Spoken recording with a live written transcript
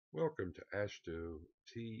Welcome to AASHTO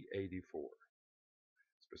T84,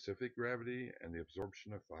 Specific Gravity and the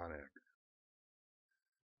Absorption of Fine Aggregate.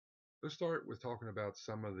 Let's start with talking about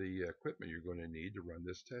some of the equipment you're going to need to run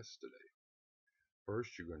this test today.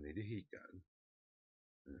 First, you're going to need a heat gun,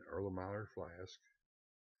 an Erlenmeyer flask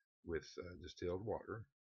with distilled water,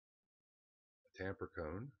 a tamper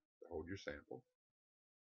cone to hold your sample,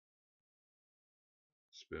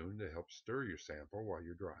 a spoon to help stir your sample while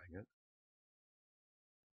you're drying it,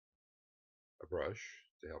 a brush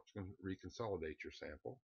to help reconsolidate your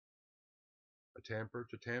sample, a tamper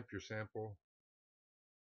to tamp your sample,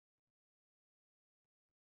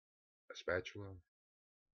 a spatula,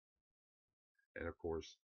 and of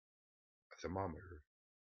course a thermometer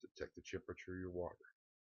to detect the temperature of your water.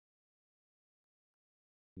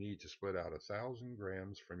 You need to split out 1,000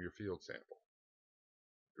 grams from your field sample.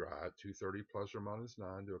 Dry at 230 plus or minus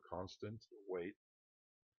 9 to a constant weight.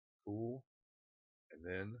 Cool, and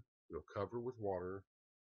then we'll cover with water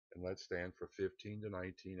and let stand for 15 to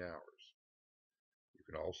 19 hours. You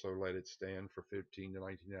can also let it stand for 15 to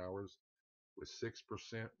 19 hours with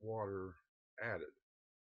 6% water added,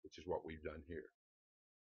 which is what we've done here.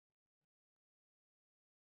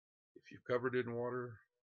 If you've covered it in water,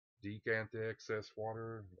 decant the excess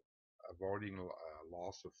water, avoiding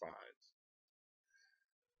loss of fines.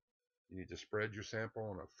 You need to spread your sample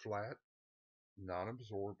on a flat,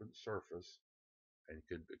 non-absorbent surface, and you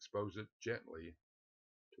could expose it gently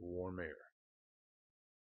to warm air.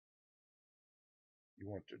 You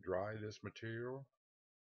want to dry this material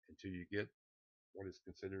until you get what is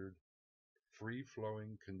considered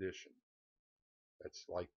free-flowing condition. That's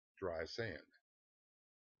like dry sand.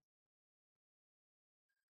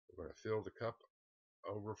 We're going to fill the cup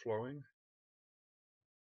overflowing,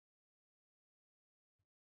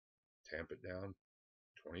 tamp it down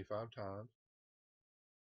 25 times,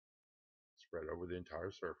 spread over the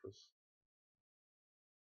entire surface.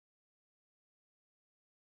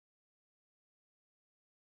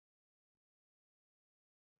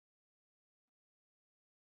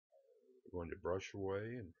 We're going to brush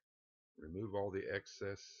away and remove all the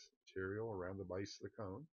excess material around the base of the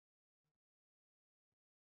cone,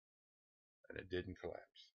 and it didn't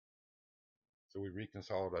collapse. So we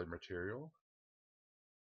reconsolidate material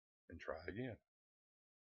and try again.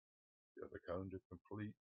 Fill the cone to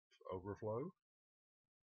complete overflow,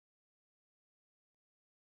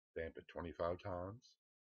 damp it 25 times,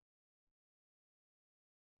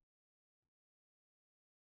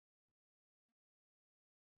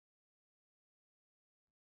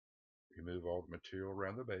 remove all the material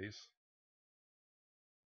around the base,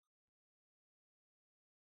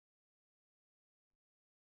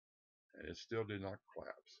 and it still did not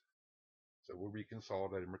collapse. So we'll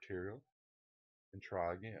reconsolidate the material and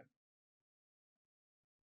try again.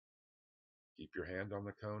 Keep your hand on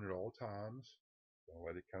the cone at all times. Don't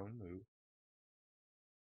let the cone move.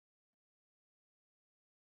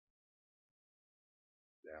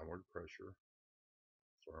 Downward pressure,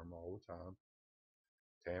 firm all the time.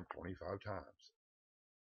 Tamp 25 times.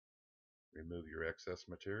 Remove your excess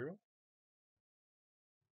material.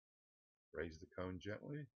 Raise the cone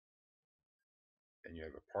gently, and you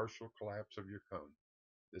have a partial collapse of your cone.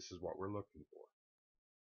 This is what we're looking for.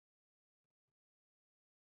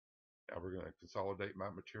 Now we're going to consolidate my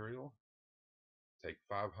material. Take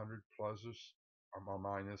 500 plus or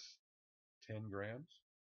minus 10 grams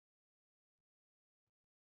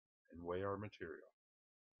and weigh our material.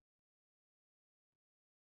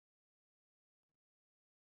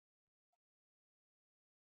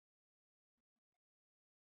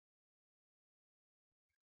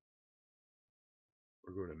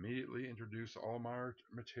 We're going to immediately introduce all my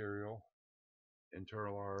material into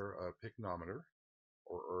our pycnometer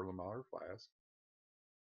or Erlenmeyer flask.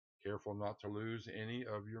 Careful not to lose any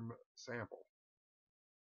of your sample.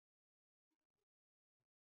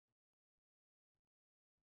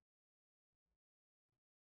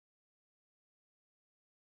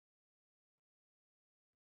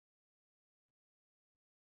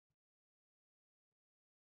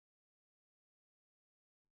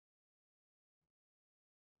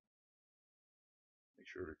 Make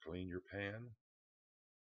sure to clean your pan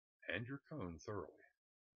and your cone thoroughly.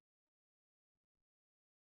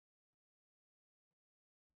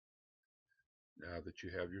 Now that you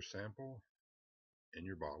have your sample in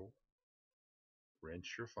your bottle, rinse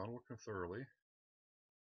your funnel thoroughly.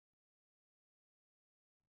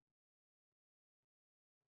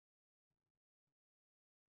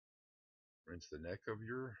 Rinse the neck of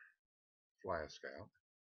your flask out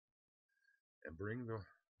and bring the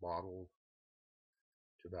bottle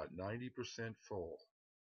to about 90% full,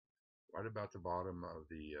 right about the bottom of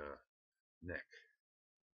the neck.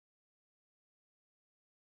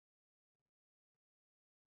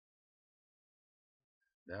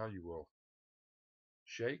 Now you will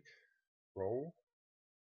shake, roll,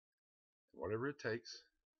 whatever it takes,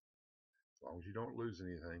 as long as you don't lose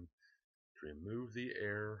anything, to remove the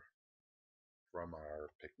air from our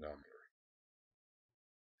pycnometer.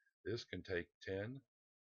 This can take 10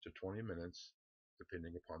 to 20 minutes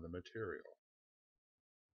depending upon the material.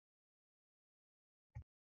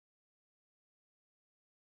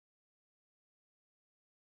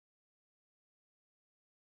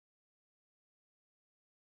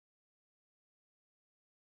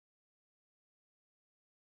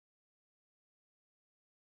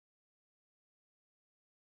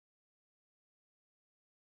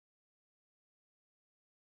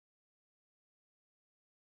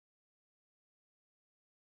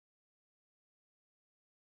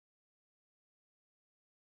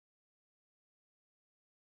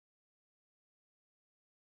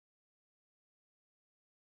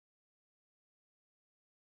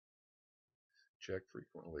 Check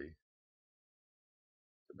frequently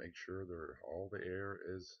to make sure that all the air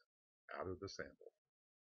is out of the sample.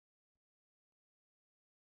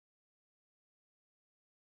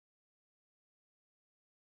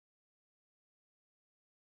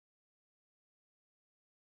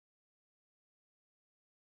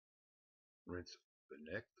 Rinse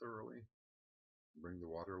the neck thoroughly. Bring the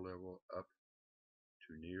water level up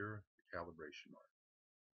to near the calibration mark.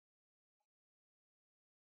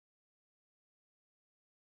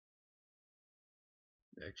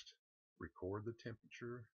 Next, record the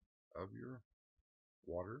temperature of your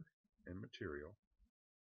water and material,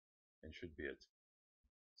 and should be at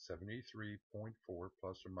 73.4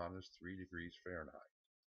 plus or minus 3 degrees Fahrenheit.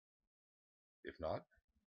 If not,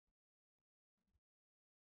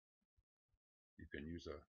 you can use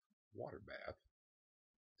a water bath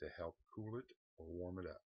to help cool it or warm it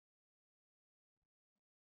up.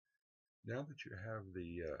 Now that you have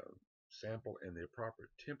the sample in the proper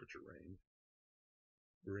temperature range,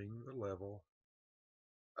 bring the level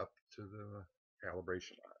up to the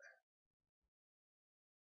calibration line.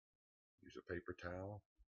 Use a paper towel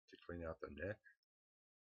to clean out the neck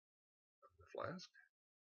of the flask.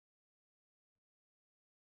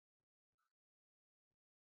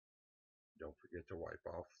 Don't forget to wipe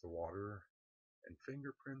off the water and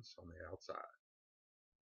fingerprints on the outside.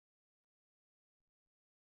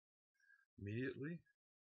 Immediately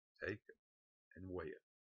take and weigh it.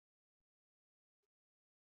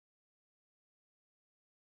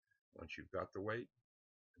 Once you've got the weight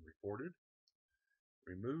reported,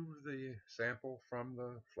 remove the sample from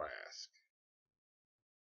the flask.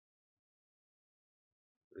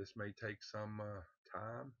 This may take some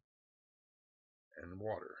time and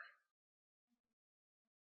water.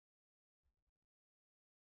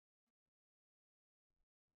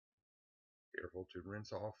 Careful to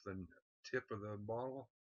rinse off the tip of the bottle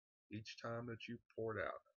each time that you pour it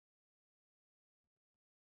out.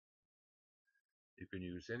 You can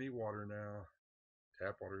use any water now.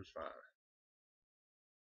 Tap water is fine.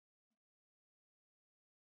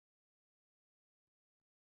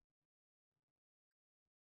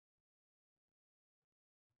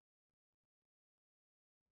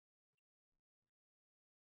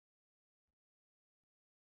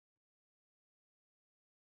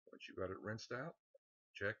 Once you've got it rinsed out,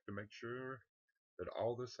 check to make sure that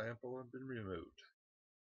all the sample have been removed.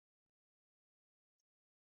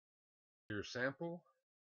 Your sample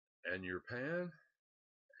and your pan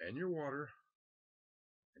and your water,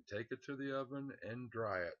 and take it to the oven and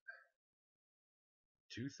dry it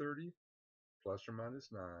 230 plus or minus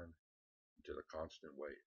 9 to the constant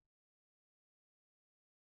weight.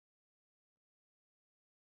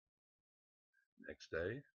 Next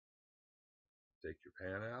day, take your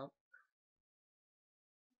pan out,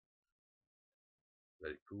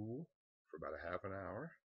 let it cool for about a half an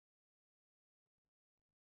hour,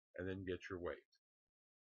 and then get your weight.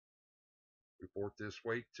 Report this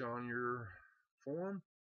weight on your form,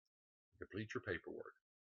 complete your paperwork.